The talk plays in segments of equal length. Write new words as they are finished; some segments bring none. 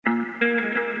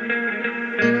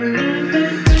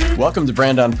Welcome to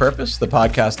Brand on Purpose, the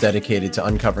podcast dedicated to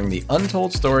uncovering the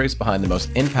untold stories behind the most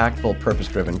impactful,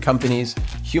 purpose-driven companies,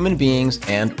 human beings,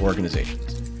 and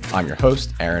organizations. I'm your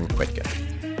host, Aaron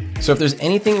Kwittken. So if there's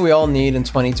anything we all need in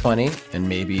 2020, and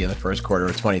maybe in the first quarter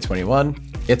of 2021,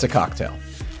 it's a cocktail.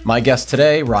 My guest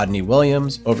today, Rodney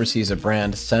Williams, oversees a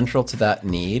brand central to that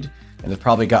need and has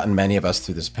probably gotten many of us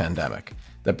through this pandemic.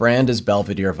 The brand is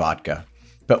Belvedere Vodka.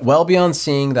 But well beyond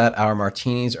seeing that our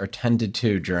martinis are tended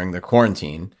to during the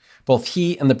quarantine, both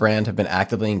he and the brand have been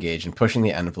actively engaged in pushing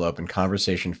the envelope and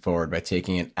conversation forward by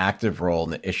taking an active role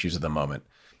in the issues of the moment.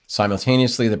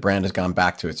 Simultaneously, the brand has gone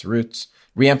back to its roots,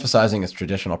 re-emphasizing its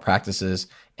traditional practices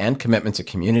and commitment to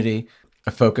community,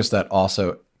 a focus that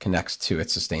also connects to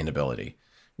its sustainability.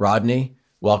 Rodney,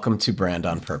 welcome to Brand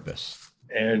on Purpose.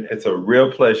 And it's a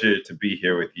real pleasure to be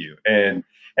here with you. And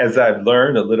as I've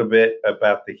learned a little bit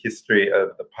about the history of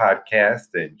the podcast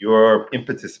and your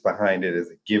impetus behind it as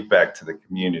a give back to the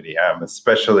community, I'm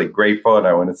especially grateful. And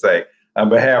I want to say, on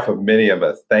behalf of many of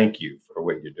us, thank you for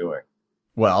what you're doing.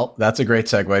 Well, that's a great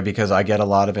segue because I get a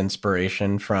lot of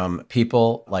inspiration from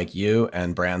people like you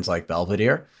and brands like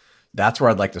Belvedere. That's where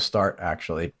I'd like to start,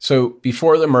 actually. So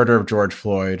before the murder of George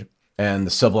Floyd and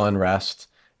the civil unrest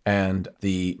and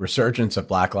the resurgence of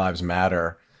Black Lives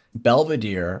Matter,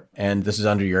 Belvedere, and this is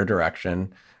under your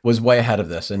direction, was way ahead of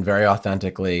this and very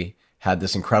authentically had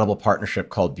this incredible partnership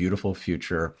called Beautiful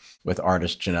Future with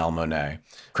artist Janelle Monáe.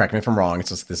 Correct me if I'm wrong, it's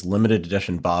just this limited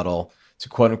edition bottle to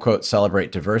quote unquote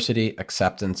celebrate diversity,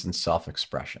 acceptance, and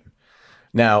self-expression.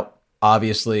 Now,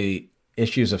 obviously,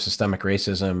 issues of systemic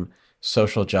racism,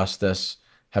 social justice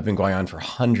have been going on for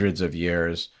hundreds of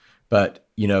years, but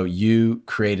you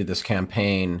created this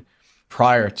campaign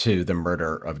prior to the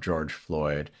murder of George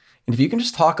Floyd. And if you can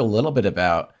just talk a little bit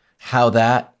about how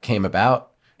that came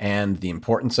about and the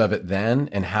importance of it then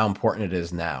and how important it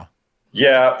is now.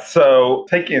 Yeah, so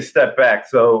taking a step back,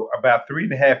 so about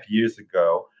 3.5 years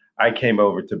ago, I came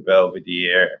over to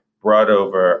Belvedere, brought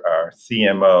over our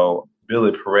CMO,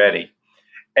 Billy Peretti,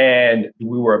 and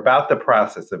we were about the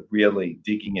process of really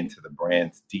digging into the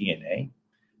brand's DNA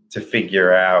to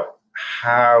figure out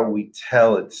how we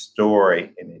tell its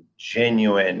story in a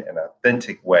genuine and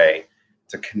authentic way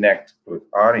to connect with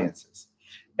audiences.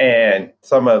 And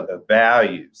some of the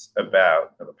values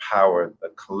about the power of the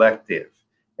collective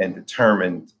and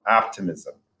determined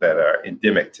optimism that are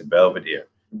endemic to Belvedere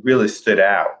really stood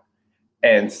out.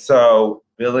 And so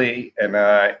Billy and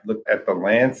I looked at the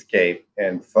landscape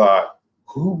and thought,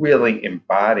 who really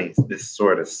embodies this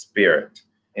sort of spirit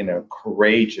in a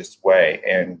courageous way?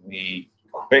 And we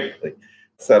quickly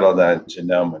settled on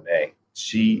Janelle Monáe.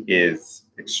 She is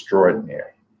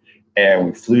extraordinary. And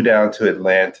we flew down to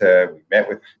Atlanta. We met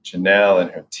with Janelle and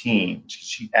her team.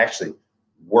 She actually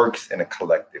works in a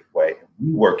collective way.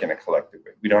 We work in a collective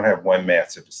way. We don't have one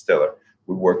master distiller.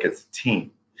 We work as a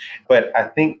team. But I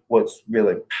think what's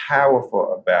really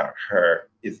powerful about her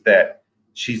is that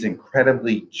she's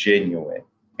incredibly genuine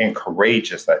and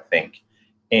courageous, I think,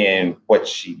 in what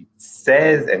she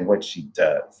says and what she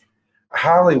does.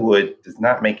 Hollywood does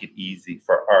not make it easy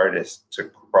for artists to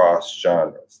cross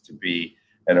genres, to be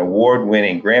an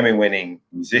award-winning, Grammy-winning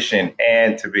musician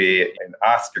and to be an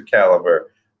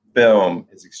Oscar-caliber film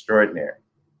is extraordinary.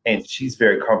 And she's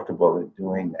very comfortable in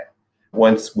doing that.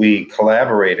 Once we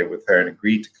collaborated with her and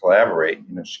agreed to collaborate,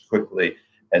 she quickly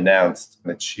announced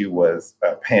that she was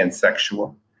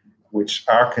pansexual, which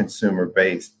our consumer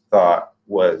base thought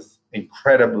was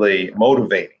incredibly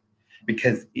motivating,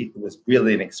 because it was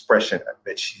really an expression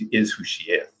that she is who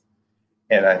she is.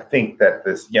 And I think that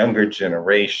this younger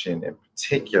generation in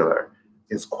particular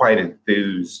is quite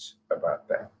enthused about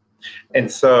that. And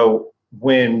so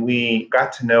when we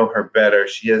got to know her better,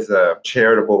 she has a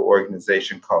charitable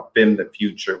organization called Fem the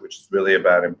Future, which is really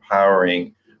about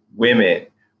empowering women.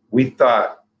 We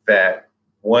thought that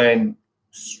one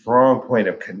strong point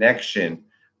of connection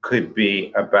could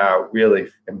be about really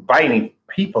inviting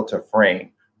people to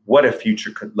frame what a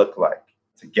future could look like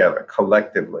together,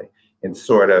 collectively, in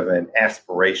sort of an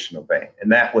aspirational vein.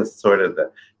 And that was sort of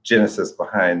the genesis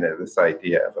behind this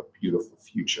idea of a beautiful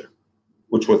future,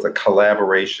 which was a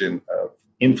collaboration of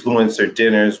influencer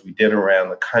dinners we did around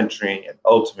the country and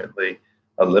ultimately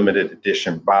a limited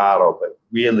edition bottle. But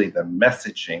really the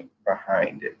messaging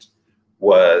behind it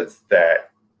was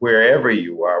that wherever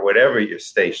you are, whatever your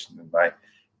station in life,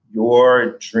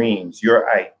 your dreams, your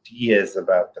ideas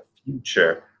about the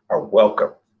future are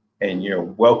welcome. And you're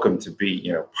welcome to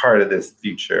be, part of this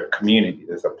future community.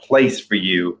 There's a place for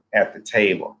you at the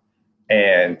table.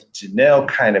 And Janelle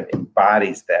kind of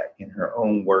embodies that in her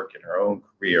own work, in her own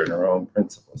career, in her own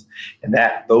principles. And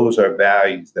those are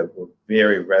values that were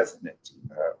very resonant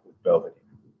with Belvedere.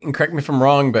 And correct me if I'm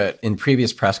wrong, but in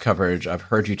previous press coverage, I've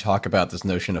heard you talk about this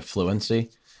notion of fluency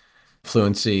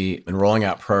and rolling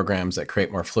out programs that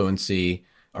create more fluency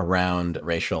around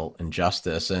racial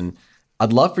injustice. And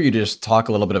I'd love for you to just talk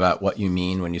a little bit about what you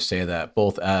mean when you say that,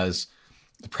 both as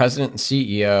the president and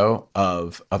CEO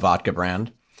of a vodka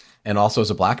brand and also as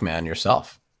a Black man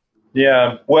yourself.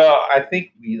 Yeah, well, I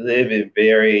think we live in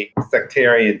very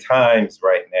sectarian times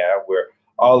right now where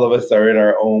all of us are in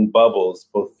our own bubbles,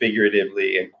 both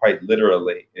figuratively and quite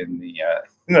literally in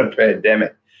the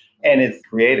pandemic. And it's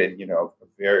created, a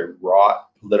very wrought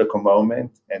political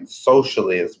moment and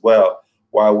socially as well.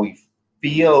 While we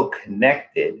feel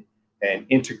connected and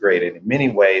integrated in many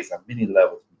ways, on many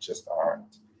levels, we just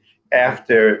aren't.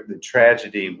 After the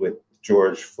tragedy with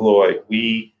George Floyd,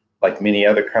 we, like many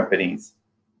other companies,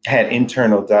 had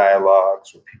internal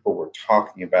dialogues where people were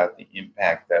talking about the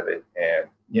impact of it. And,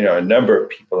 a number of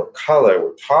people of color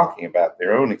were talking about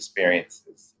their own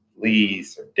experiences,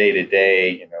 police or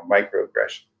day-to-day,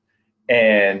 microaggression.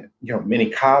 And, many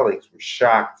colleagues were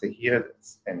shocked to hear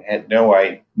this and had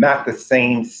not the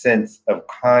same sense of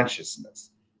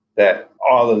consciousness that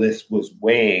all of this was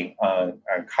weighing on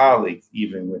colleagues,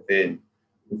 even within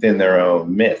their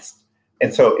own midst.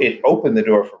 And so it opened the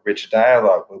door for rich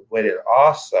dialogue. But what it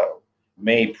also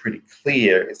made pretty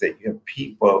clear is that you have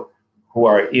people who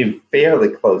are in fairly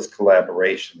close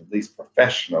collaboration, at least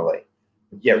professionally,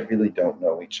 but yet really don't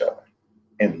know each other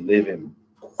and live in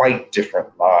quite different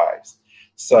lives.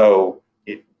 So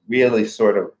it really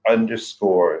sort of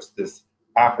underscores this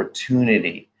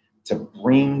opportunity to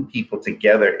bring people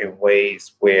together in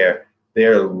ways where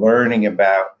they're learning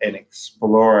about and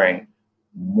exploring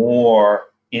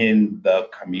more in the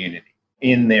community,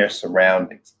 in their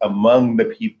surroundings, among the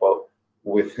people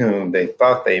with whom they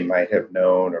thought they might have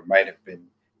known or might have been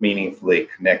meaningfully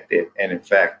connected, and in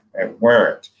fact,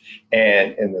 weren't.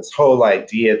 And this whole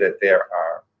idea that there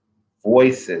are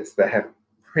voices that have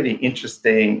pretty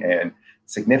interesting and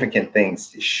significant things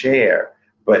to share,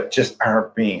 but just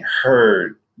aren't being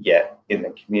heard yet in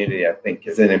the community, I think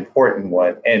is an important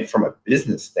one. And from a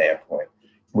business standpoint,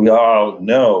 we all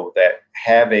know that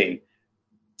having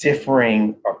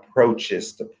differing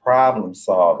approaches to problem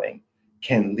solving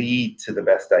can lead to the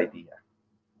best idea.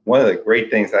 One of the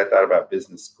great things I thought about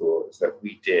business school is that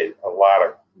we did a lot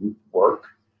of group work,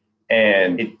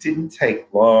 and it didn't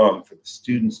take long for the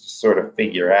students to sort of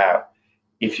figure out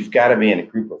if you've got to be in a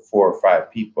group of 4 or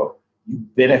 5 people, you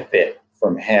benefit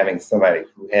from having somebody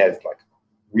who has like a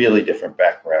really different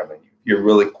background than you. If you're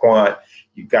really quant,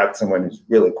 you've got someone who's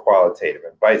really qualitative,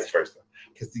 and vice versa.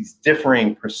 Because these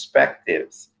differing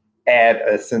perspectives add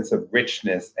a sense of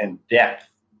richness and depth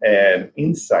and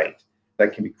insight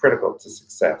that can be critical to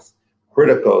success,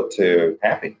 critical to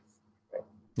happiness.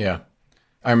 Yeah.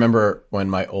 I remember when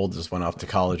my oldest went off to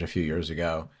college a few years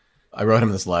ago, I wrote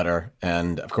him this letter,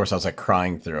 and of course I was like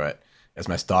crying through it. As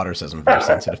my daughter says, I'm a very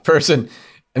sensitive person.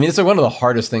 I mean, it's like one of the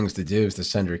hardest things to do is to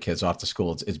send your kids off to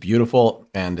school. It's beautiful,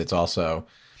 and it's also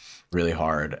really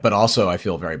hard. But also I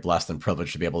feel very blessed and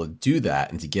privileged to be able to do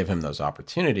that and to give him those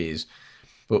opportunities.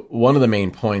 But one of the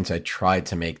main points I tried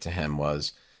to make to him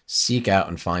was seek out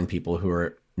and find people who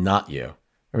are not you,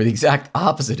 or the exact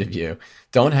opposite of you.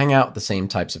 Don't hang out with the same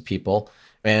types of people,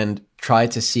 and try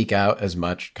to seek out as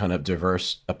much kind of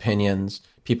diverse opinions,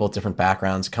 people with different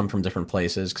backgrounds, come from different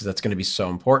places, because that's going to be so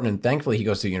important. And thankfully, he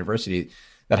goes to a university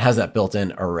that has that built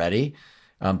in already.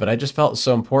 But I just felt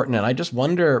so important. And I just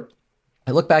wonder,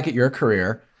 I look back at your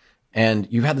career, and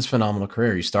you've had this phenomenal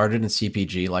career. You started in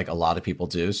CPG like a lot of people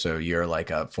do. So you're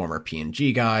like a former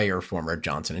P&G guy or former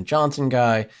Johnson & Johnson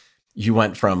guy. You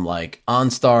went from like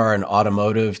OnStar and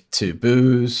automotive to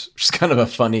booze, which is kind of a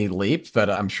funny leap, but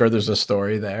I'm sure there's a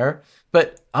story there.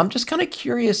 But I'm just kind of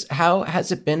curious, how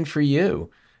has it been for you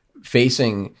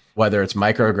facing whether it's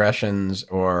microaggressions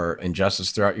or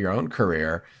injustice throughout your own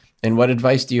career? And what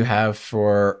advice do you have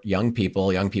for young people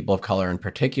of color in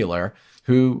particular,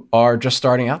 who are just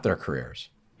starting out their careers?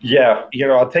 Yeah,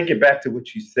 I'll take it back to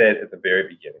what you said at the very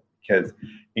beginning, because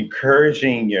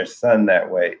encouraging your son that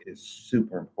way is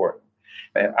super important.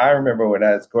 And I remember when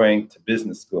I was going to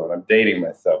business school, and I'm dating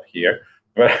myself here,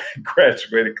 but I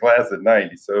graduated class of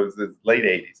 90, so it was the late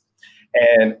 80s.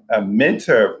 And a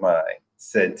mentor of mine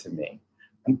said to me,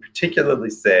 he particularly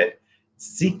said,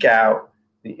 seek out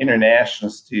the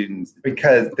international students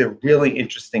because they're really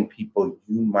interesting people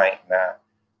you might not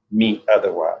meet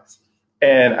otherwise.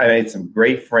 And I made some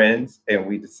great friends, and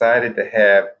we decided to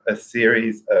have a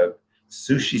series of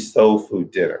sushi soul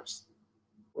food dinners.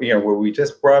 where we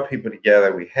just brought people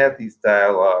together. We had these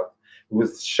dialogues. It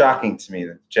was shocking to me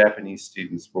that Japanese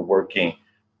students were working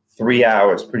 3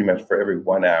 hours pretty much for every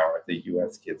 1 hour the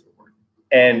US kids were working.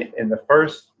 And in the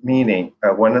first meeting,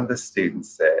 one of the students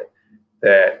said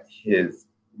that his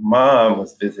mom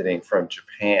was visiting from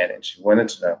Japan and she wanted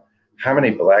to know how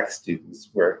many Black students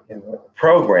were in the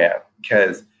program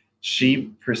because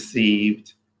she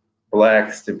perceived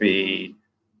Blacks to be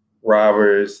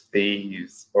robbers,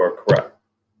 thieves, or corrupt.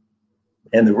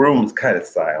 And the room was kind of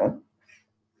silent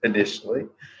initially,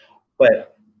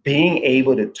 but being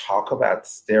able to talk about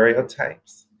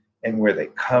stereotypes and where they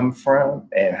come from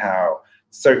and how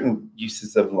certain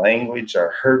uses of language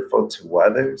are hurtful to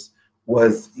others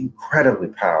was incredibly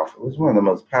powerful. It was one of the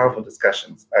most powerful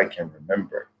discussions I can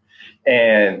remember.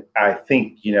 And I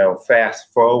think,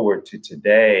 fast forward to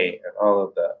today and all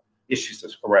of the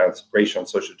issues around racial and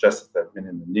social justice that have been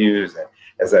in the news. And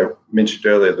as I mentioned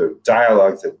earlier, the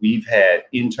dialogues that we've had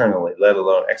internally, let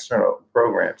alone external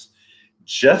programs,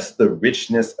 just the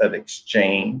richness of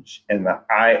exchange and the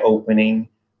eye-opening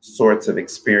sorts of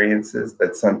experiences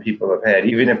that some people have had,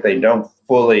 even if they don't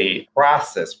fully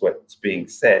process what's being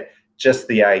said, just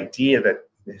the idea that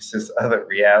there's this other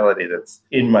reality that's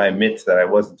in my midst that I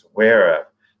wasn't aware of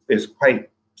is quite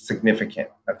significant,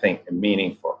 I think, and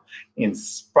meaningful. In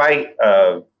spite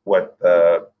of what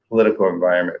the political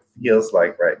environment feels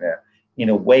like right now, in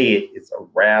a way, it is a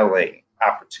rallying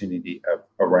opportunity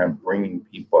around bringing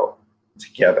people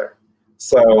together.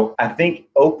 So I think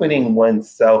opening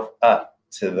oneself up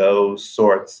to those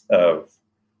sorts of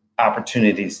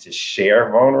opportunities to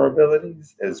share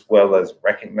vulnerabilities as well as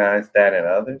recognize that in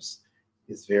others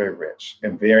is very rich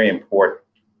and very important.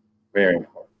 Very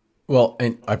important. Well,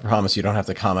 and I promise you don't have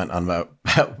to comment on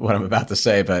what I'm about to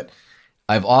say, but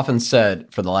I've often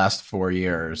said for the last 4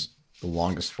 years, the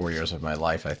longest 4 years of my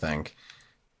life, I think,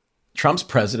 Trump's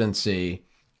presidency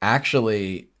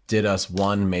actually did us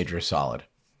one major solid.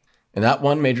 And that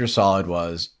one major solid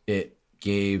was it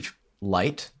gave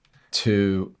light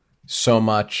to so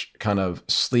much kind of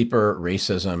sleeper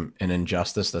racism and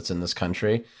injustice that's in this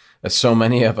country that so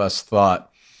many of us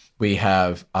thought we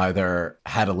have either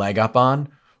had a leg up on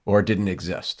or didn't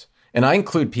exist. And I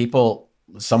include people,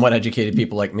 somewhat educated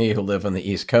people like me who live on the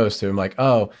East Coast, who I'm like,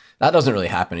 oh, that doesn't really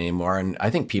happen anymore. And I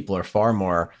think people are far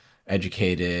more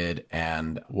educated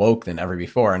and woke than ever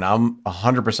before. And I'm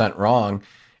 100% wrong.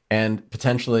 And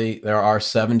potentially there are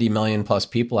 70 million plus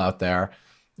people out there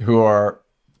who are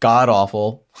god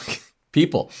awful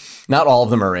people. Not all of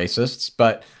them are racists,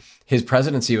 but his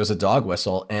presidency was a dog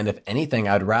whistle. And if anything,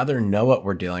 I'd rather know what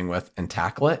we're dealing with and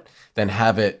tackle it than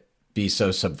have it be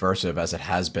so subversive as it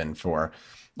has been for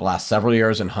the last several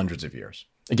years and hundreds of years.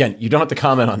 Again, you don't have to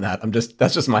comment on that.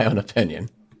 That's just my own opinion.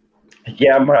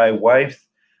 Yeah, my wife's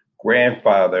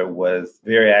grandfather was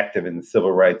very active in the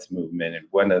civil rights movement, and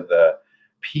one of the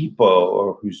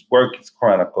people whose work is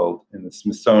chronicled in the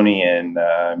Smithsonian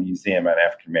Museum on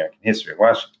African American History in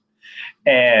Washington.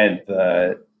 And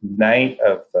the night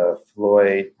of the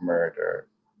Floyd murder,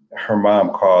 her mom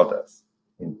called us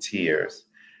in tears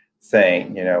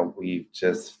saying, we've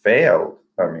just failed.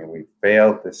 I mean, we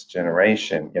failed this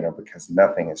generation, because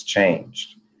nothing has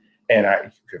changed. And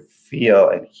I could feel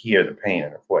and hear the pain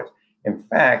in her voice. In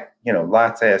fact,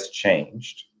 lots has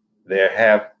changed. There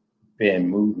have been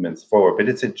movements forward, but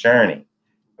it's a journey.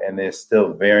 And there's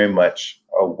still very much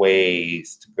a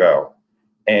ways to go.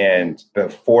 And the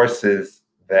forces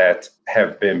that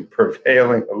have been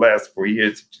prevailing the last 4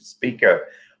 years that you speak of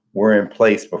were in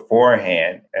place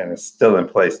beforehand and are still in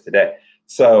place today.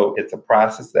 So it's a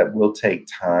process that will take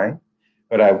time.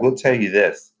 But I will tell you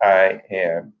this, I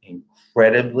am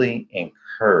incredibly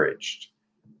encouraged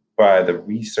by the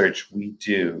research we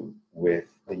do with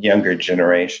the younger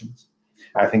generations.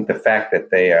 I think the fact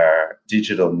that they are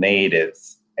digital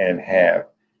natives and have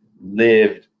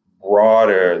lived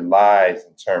broader lives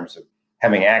in terms of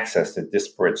having access to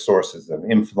disparate sources of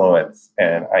influence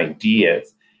and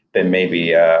ideas than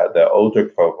maybe the older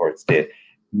cohorts did,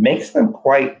 makes them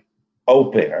quite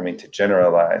open, to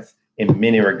generalize in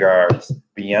many regards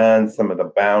beyond some of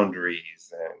the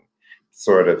boundaries and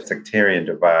sort of sectarian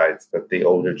divides that the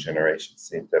older generation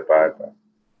seem to abide by.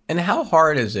 And how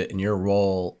hard is it in your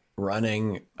role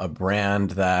running a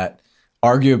brand that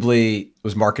arguably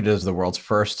was marketed as the world's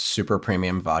first super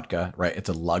premium vodka, right? It's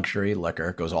a luxury liquor.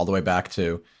 It goes all the way back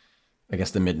to, I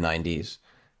guess, the mid-90s.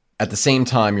 At the same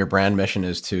time, your brand mission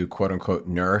is to, quote unquote,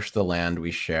 nourish the land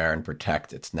we share and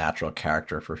protect its natural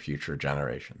character for future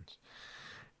generations.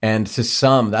 And to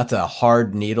some, that's a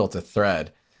hard needle to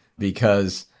thread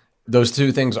because those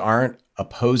two things aren't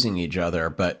opposing each other,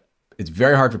 but it's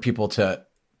very hard for people to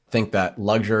think that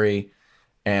luxury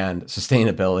and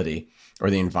sustainability or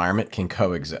the environment can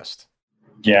coexist.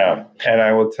 Yeah. And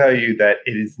I will tell you that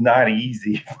it is not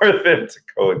easy for them to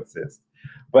coexist.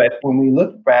 But when we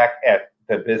look back at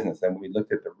the business and we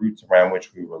looked at the roots around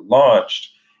which we were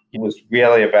launched, it was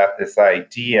really about this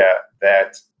idea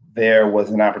that there was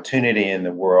an opportunity in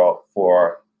the world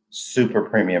for super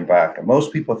premium vodka.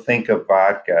 Most people think of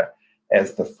vodka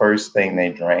as the first thing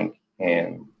they drank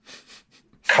in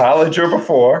college or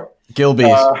before.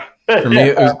 Gilbey's. For me,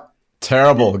 it was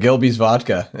terrible. Gilbey's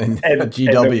vodka and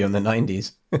GW in the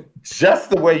 90s. Just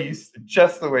the way you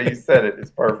said it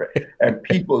is perfect. And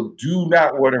people do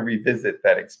not want to revisit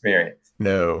that experience.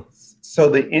 No. So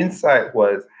the insight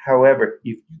was, however, if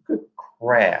you could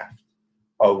craft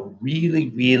a really,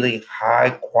 really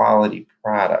high quality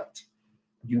product,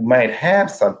 you might have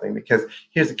something, because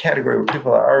here's a category where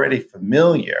people are already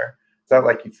familiar. It's not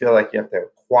like you feel like you have to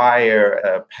acquire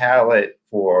a palate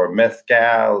for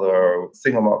mezcal or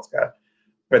single malt scotch,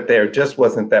 but there just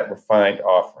wasn't that refined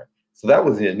offering. So that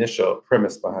was the initial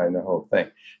premise behind the whole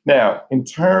thing. Now, in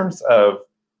terms of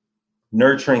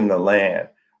nurturing the land,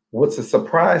 what's a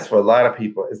surprise for a lot of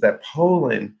people is that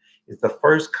Poland is the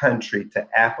first country to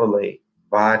appellate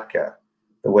vodka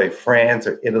the way France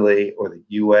or Italy or the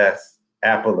US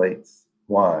appellates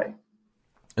wine.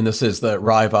 And this is the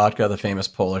rye vodka, the famous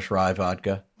Polish rye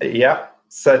vodka? Yep,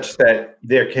 such that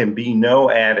there can be no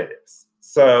additives.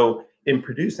 So in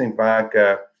producing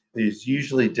vodka, there's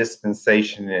usually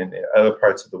dispensation in other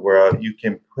parts of the world. You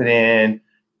can put in,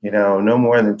 no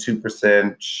more than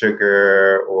 2%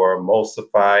 sugar or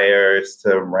emulsifiers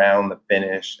to round the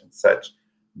finish and such.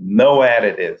 No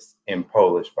additives in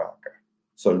Polish vodka.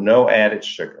 So no added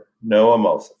sugar, no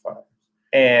emulsifiers.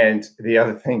 And the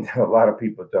other thing that a lot of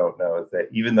people don't know is that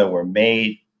even though we're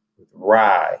made with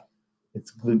rye,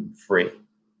 it's gluten-free.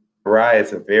 Rye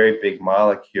is a very big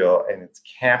molecule, and it's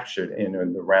captured in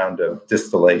the round of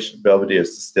distillation. Belvedere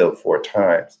is distilled 4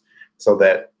 times so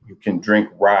that you can drink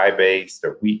rye-based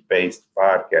or wheat-based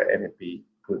vodka and it be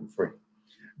gluten-free.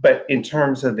 But in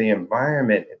terms of the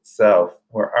environment itself,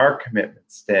 where our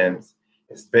commitment stems,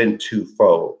 it's been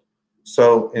twofold.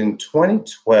 So in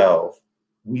 2012,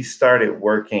 we started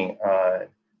working on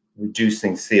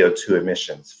reducing CO2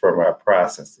 emissions from our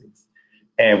processes.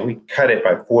 And we cut it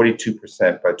by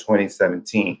 42% by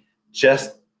 2017,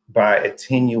 just by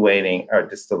attenuating our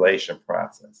distillation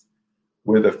process.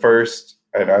 We're the first,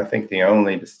 and I think the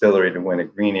only distillery to win a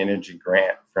green energy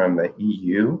grant from the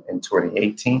EU in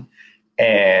 2018.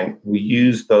 And we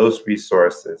use those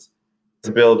resources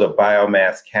to build a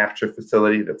biomass capture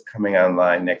facility that's coming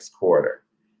online next quarter.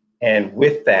 And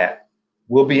with that,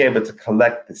 we'll be able to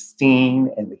collect the steam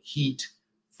and the heat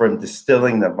from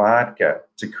distilling the vodka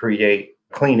to create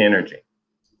clean energy.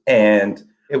 And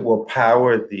it will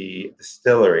power the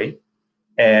distillery.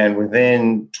 And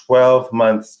within 12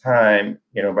 months' time,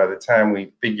 by the time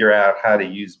we figure out how to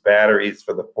use batteries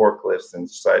for the forklifts and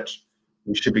such,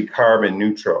 we should be carbon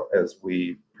neutral as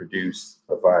we produce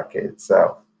the vodka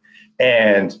itself.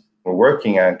 And we're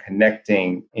working on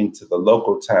connecting into the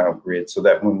local town grid so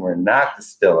that when we're not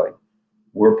distilling,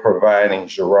 we're providing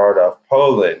Girardov,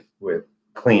 Poland with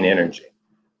clean energy,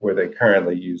 where they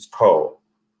currently use coal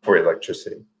for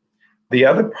electricity. The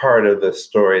other part of the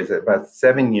story is that about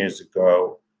 7 years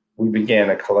ago, we began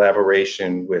a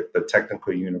collaboration with the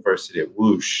Technical University of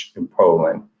Łódź in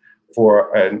Poland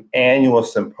for an annual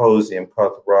symposium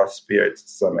called the Raw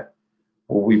Spirits Summit,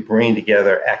 where we bring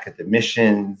together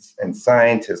academicians and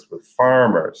scientists with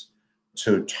farmers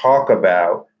to talk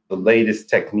about the latest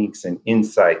techniques and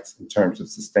insights in terms of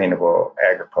sustainable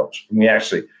agriculture. And we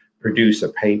actually produce a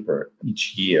paper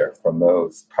each year from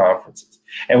those conferences.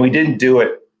 And we didn't do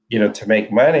it, to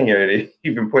make money or to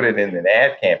even put it in an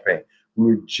ad campaign. We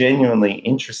were genuinely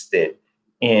interested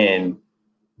in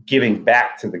giving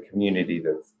back to the community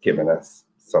that's given us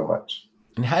so much.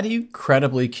 And how do you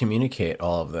credibly communicate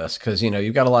all of this? Because,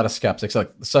 you've got a lot of skeptics.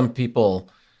 Like some people,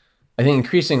 I think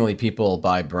increasingly people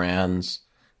buy brands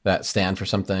that stand for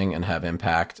something and have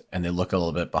impact, and they look a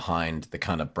little bit behind the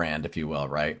kind of brand, if you will,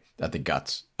 right? At the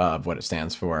guts of what it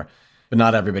stands for. But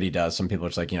not everybody does. Some people are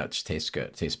just like, it just tastes good,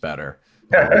 it tastes better,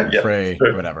 free,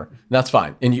 sure, whatever. And that's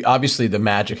fine. And obviously the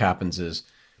magic happens is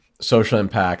social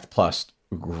impact plus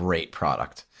great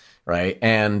product, right?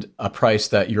 And a price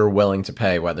that you're willing to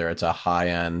pay, whether it's a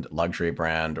high-end luxury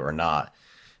brand or not.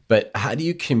 But how do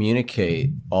you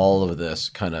communicate all of this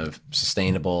kind of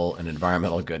sustainable and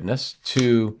environmental goodness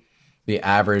to the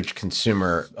average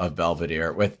consumer of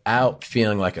Belvedere without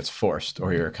feeling like it's forced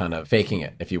or you're kind of faking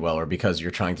it, if you will, or because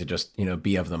you're trying to just,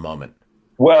 be of the moment?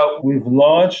 Well, we've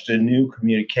launched a new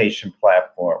communication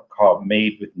platform called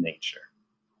Made with Nature.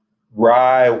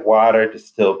 rye water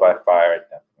distilled by fire and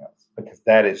nothing else, because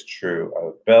that is true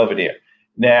of Belvedere.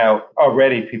 Now,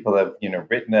 already people have,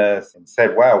 written us and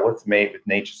said, wow, what's made with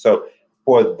nature? So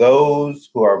for those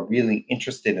who are really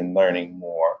interested in learning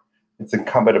more, it's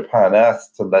incumbent upon us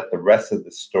to let the rest of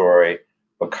the story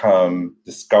become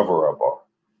discoverable.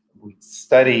 We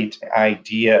studied the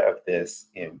idea of this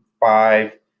in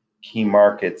 5 key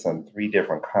markets on 3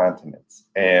 different continents.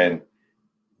 And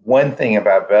one thing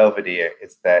about Belvedere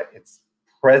is that its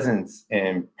presence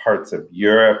in parts of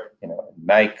Europe,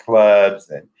 nightclubs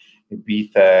and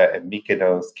Ibiza and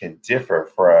Mykonos can differ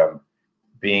from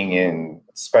being in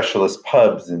specialist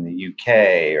pubs in the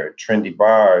UK or trendy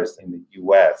bars in the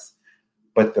US.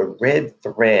 But the red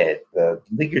thread, the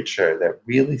ligature that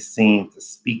really seemed to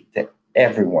speak to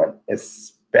everyone,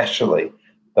 especially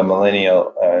the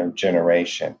millennial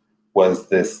generation, was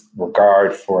this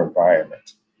regard for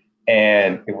environment.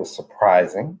 And it was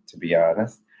surprising, to be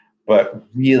honest, but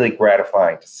really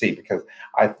gratifying to see, because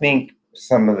I think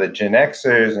some of the Gen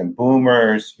Xers and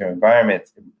boomers,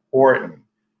 environment's important.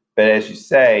 But as you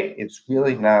say, it's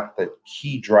really not the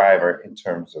key driver in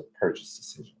terms of purchase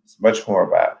decisions. It's much more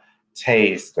about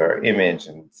taste or image,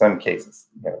 in some cases,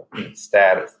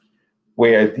 status,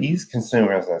 where these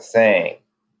consumers are saying,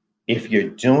 if you're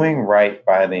doing right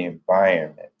by the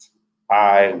environment,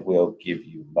 I will give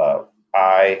you love.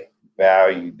 I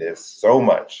value this so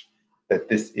much that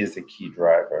this is a key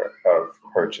driver of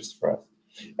purchase for us.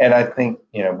 And I think,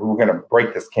 we were going to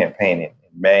break this campaign in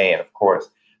May. And of course,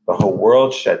 the whole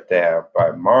world shut down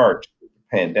by March with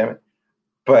the pandemic.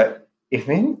 But if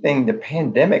anything, the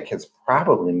pandemic has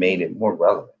probably made it more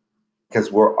relevant, because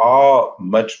we're all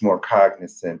much more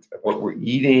cognizant of what we're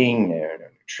eating and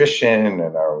our nutrition,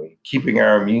 and are we keeping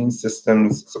our immune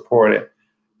systems supported,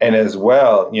 and as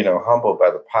well, humbled by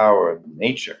the power of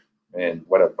nature and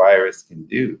what a virus can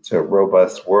do to a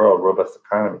robust world, robust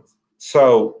economies.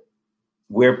 So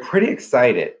we're pretty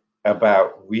excited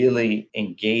about really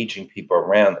engaging people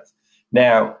around us.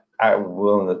 Now, I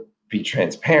will be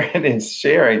transparent in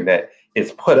sharing that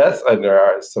it's put us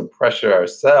under some pressure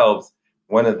ourselves.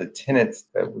 One of the tenets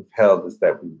that we've held is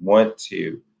that we want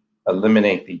to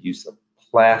eliminate the use of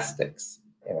plastics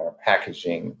in our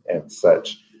packaging and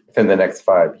such within the next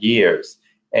 5 years.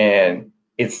 And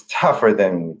it's tougher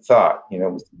than we thought.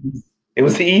 It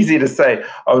was easy to say,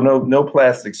 oh, no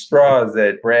plastic straws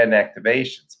at brand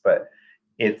activations, but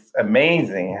it's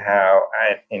amazing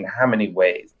in how many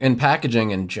ways. In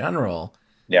packaging in general,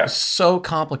 it's so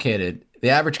complicated. The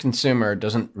average consumer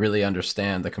doesn't really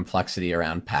understand the complexity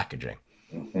around packaging.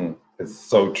 Mm-hmm. It's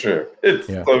so true. It's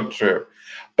so true.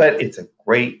 But it's a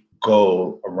great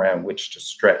goal around which to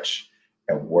stretch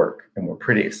and work. And we're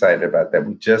pretty excited about that.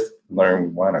 We just learned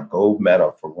we won a gold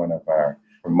medal for one of our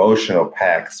promotional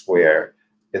packs, where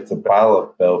it's a bottle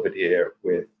of Belvedere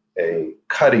with a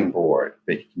cutting board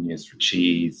that you can use for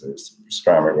cheese or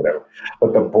pastrami or whatever.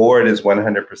 But the board is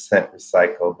 100%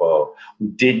 recyclable. We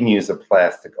didn't use a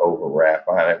plastic overwrap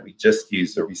on it. We just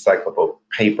used a recyclable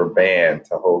paper band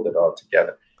to hold it all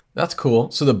together. That's cool.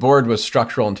 So the board was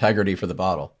structural integrity for the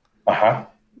bottle. Uh-huh.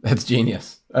 That's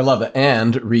genius. I love it.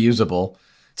 And reusable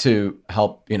to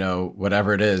help,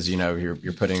 whatever it is, you're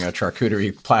putting a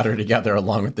charcuterie platter together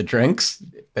along with the drinks.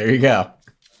 There you go.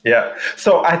 Yeah.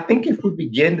 So I think if we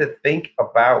begin to think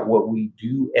about what we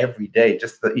do every day,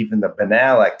 just even the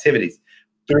banal activities,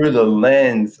 through the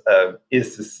lens of,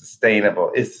 is this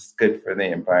sustainable? Is this good for the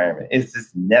environment? Is this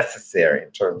necessary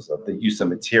in terms of the use of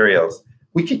materials?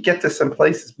 We could get to some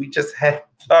places we just hadn't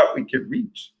thought we could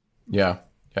reach. Yeah.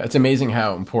 It's amazing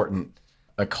how important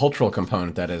a cultural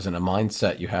component that is, and a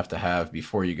mindset you have to have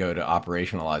before you go to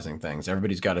operationalizing things.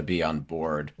 Everybody's got to be on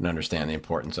board and understand the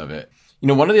importance of it.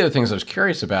 One of the other things I was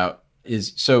curious about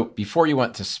is, so before you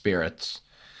went to spirits,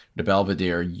 to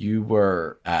Belvedere, you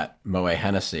were at Moet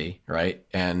Hennessy, right?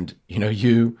 And,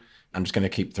 I'm just going to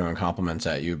keep throwing compliments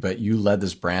at you, but you led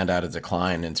this brand out of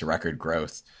decline into record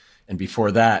growth. And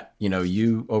before that,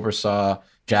 you oversaw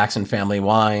Jackson Family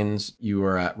Wines. You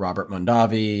were at Robert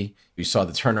Mondavi. You saw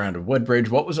the turnaround of Woodbridge.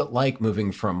 What was it like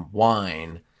moving from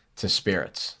wine to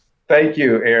spirits? Thank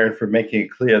you, Aaron, for making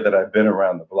it clear that I've been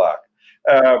around the block.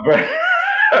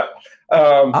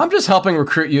 I'm just helping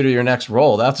recruit you to your next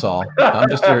role. That's all. I'm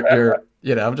just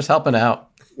I'm just helping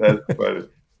out. That's funny.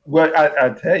 Well, I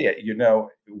tell you,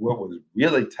 what was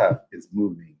really tough is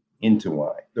moving into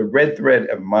wine. The red thread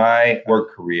of my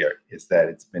work career is that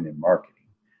it's been in marketing,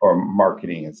 or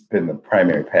marketing has been the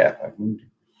primary path I've moved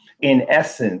in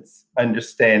essence,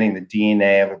 understanding the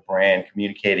DNA of a brand,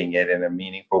 communicating it in a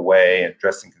meaningful way, and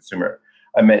addressing consumer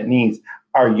unmet needs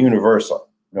are universal,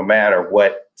 no matter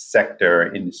what sector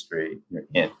or industry you're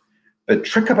in. The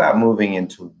trick about moving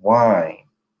into wine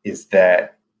is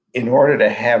that in order to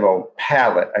have a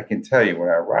palate, I can tell you when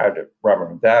I arrived at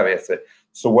Robert Mondavi, I said,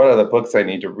 so what are the books I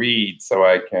need to read so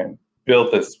I can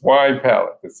build this wine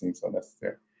palate that seems so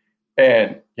necessary?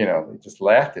 And, they just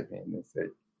laughed at me and they said,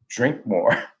 drink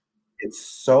more. It's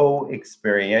so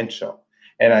experiential.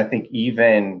 And I think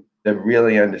even to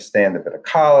really understand the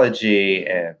viticulture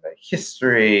and the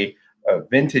history of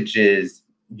vintages,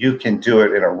 you can do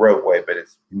it in a rote way, but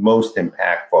it's most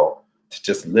impactful to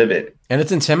just live it. And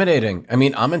it's intimidating. I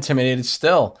mean, I'm intimidated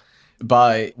still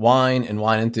by wine and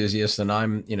wine enthusiasts. And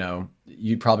I'm,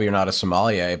 you probably are not a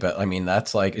sommelier, but I mean,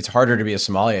 that's like, it's harder to be a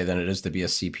sommelier than it is to be a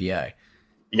CPA.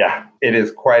 Yeah, it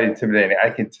is quite intimidating. I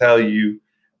can tell you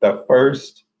the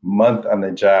first month on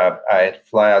the job, I'd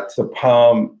fly out to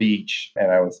Palm Beach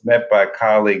and I was met by a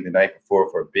colleague the night before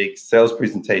for a big sales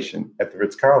presentation at the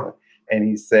Ritz-Carlton. And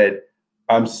he said,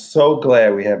 I'm so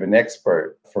glad we have an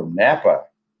expert from Napa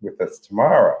with us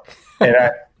tomorrow.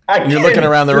 And you're looking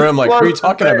around the room like, who are you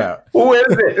talking about? Who is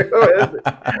it? Who is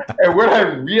it? And when I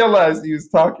realized he was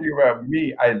talking about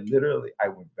me, I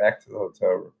went back to the hotel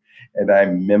room and I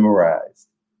memorized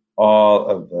all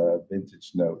of the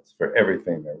vintage notes for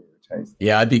everything that we were tasting.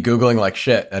 Yeah, I'd be Googling like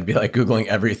shit. I'd be like Googling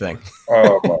everything.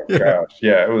 Oh my gosh.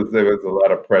 Yeah, it was a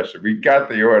lot of pressure. We got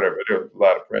the order, but it was a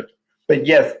lot of pressure. But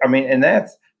yes, I mean, and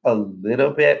that's a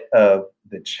little bit of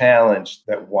the challenge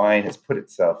that wine has put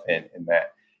itself in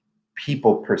that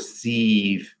people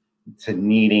perceive to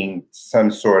needing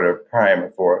some sort of primer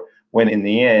for, when in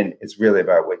the end, it's really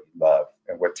about what you love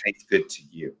and what tastes good to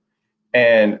you.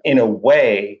 And in a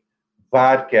way,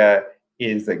 vodka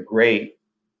is a great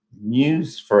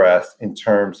muse for us in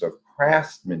terms of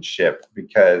craftsmanship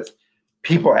because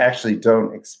people actually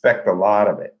don't expect a lot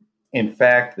of it. In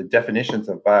fact, the definitions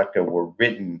of vodka were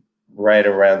written right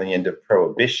around the end of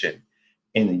Prohibition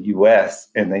in the US,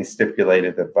 and they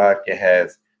stipulated that vodka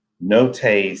has no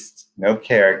taste, no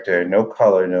character, no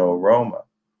color, no aroma.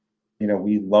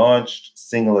 We launched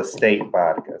single estate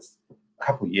vodkas a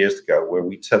couple years ago where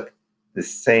we took the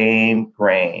same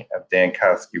grain of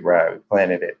Dankowski rye. We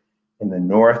planted it in the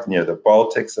north near the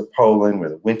Baltics of Poland where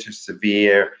the winter's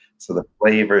severe, so the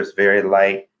flavor is very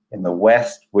light. In the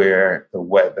west where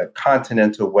the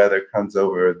continental weather comes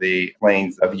over the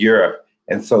plains of Europe,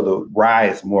 and so the rye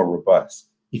is more robust.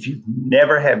 If you've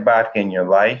never had vodka in your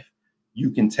life, you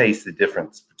can taste the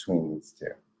difference between these two.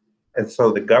 And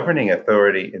so the governing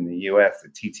authority in the US, the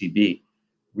TTB,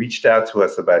 reached out to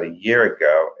us about a year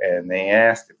ago, and they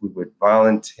asked if we would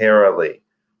voluntarily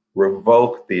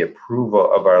revoke the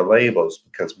approval of our labels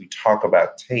because we talk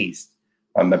about taste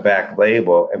on the back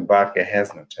label, and vodka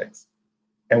has no taste.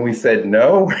 And we said,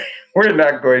 no, we're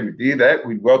not going to do that.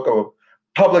 We'd welcome a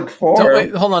public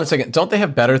forum. Hold on a second. Don't they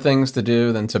have better things to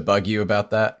do than to bug you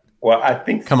about that? Well, I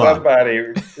think somebody,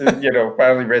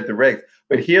 finally read the regs.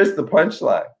 But here's the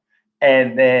punchline.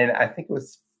 And then I think it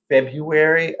was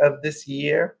February of this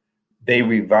year, they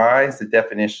revised the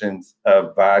definitions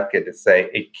of vodka to say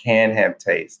it can have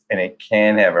taste and it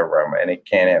can have aroma and it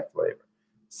can have flavor.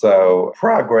 So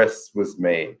progress was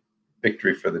made.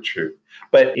 Victory for the truth.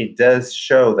 But it does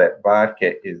show that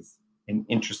vodka is an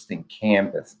interesting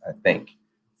canvas, I think,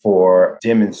 for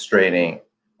demonstrating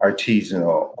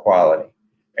artisanal quality.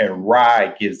 And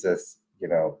rye gives us,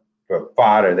 the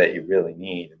fodder that you really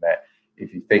need. And that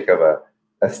if you think of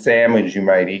a sandwich you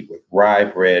might eat with rye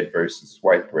bread versus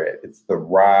white bread, it's the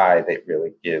rye that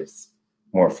really gives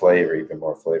more flavor, even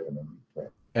more flavor than wheat bread.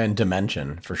 And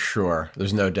dimension, for sure.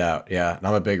 There's no doubt. Yeah, and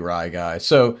I'm a big rye guy.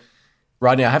 So,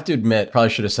 Rodney, I have to admit,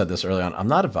 probably should have said this early on, I'm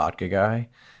not a vodka guy,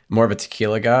 more of a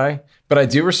tequila guy, but I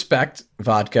do respect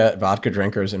vodka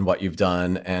drinkers and what you've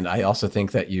done. And I also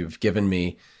think that you've given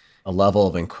me a level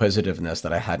of inquisitiveness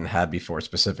that I hadn't had before,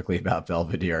 specifically about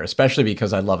Belvedere, especially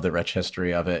because I love the rich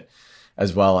history of it,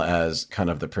 as well as kind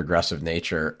of the progressive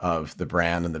nature of the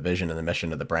brand and the vision and the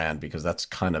mission of the brand, because that's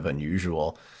kind of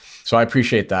unusual. So I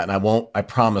appreciate that. And I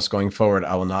promise going forward,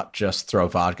 I will not just throw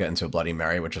vodka into a Bloody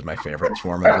Mary, which is my favorite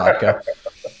form of vodka,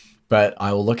 but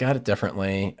I will look at it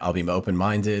differently. I'll be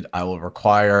open-minded. I will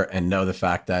require and know the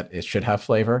fact that it should have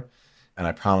flavor. And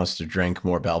I promise to drink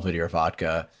more Belvedere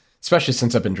vodka, especially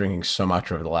since I've been drinking so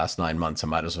much over the last 9 months. I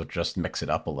might as well just mix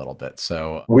it up a little bit.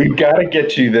 So we've got to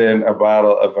get you then a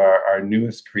bottle of our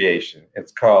newest creation.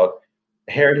 It's called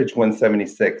Heritage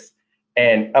 176.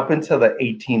 And up until the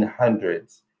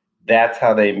 1800s, that's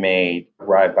how they made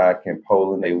rye vodka in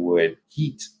Poland. They would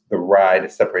heat the rye to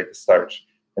separate the starch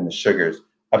and the sugars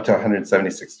up to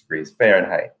 176 degrees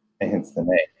Fahrenheit, and hence the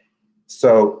name.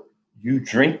 So you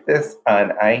drink this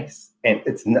on ice, and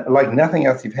it's like nothing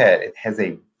else you've had. It has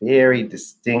a very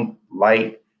distinct,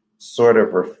 light, sort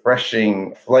of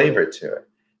refreshing flavor to it.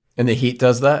 And the heat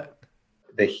does that?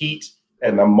 The heat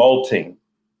and the malting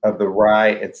of the rye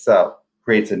itself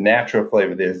creates a natural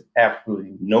flavor. There's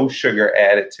absolutely no sugar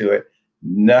added to it,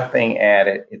 nothing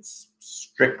added. It's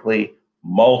strictly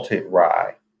malted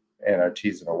rye and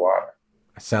artisanal water.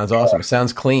 Sounds awesome. It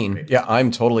sounds clean. Yeah, I'm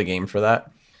totally game for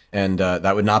that. And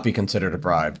that would not be considered a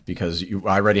bribe because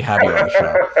I already have you on the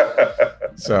show.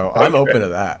 So I'm open to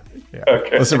that. Yeah.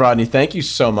 Okay. Listen, Rodney, thank you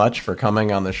so much for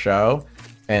coming on the show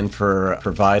and for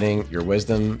providing your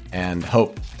wisdom and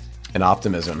hope and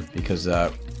optimism, because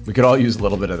we could all use a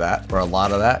little bit of that or a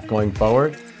lot of that going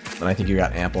forward. And I think you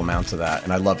got ample amounts of that.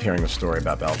 And I love hearing the story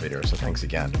about Belvedere. So thanks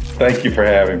again. Thank you for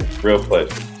having me. Real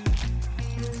pleasure.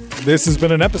 This has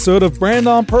been an episode of Brand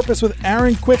on Purpose with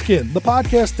Aaron Kwittken, the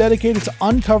podcast dedicated to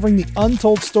uncovering the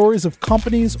untold stories of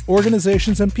companies,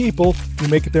 organizations, and people who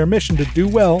make it their mission to do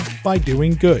well by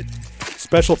doing good.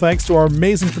 Special thanks to our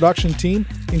amazing production team,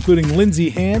 including Lindsay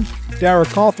Hand, Dara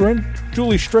Cawthron,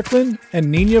 Julie Strickland,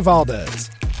 and Nina Valdez.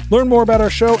 Learn more about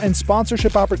our show and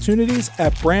sponsorship opportunities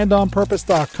at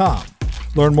brandonpurpose.com.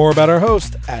 Learn more about our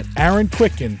host at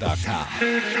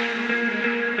aaronkwittken.com.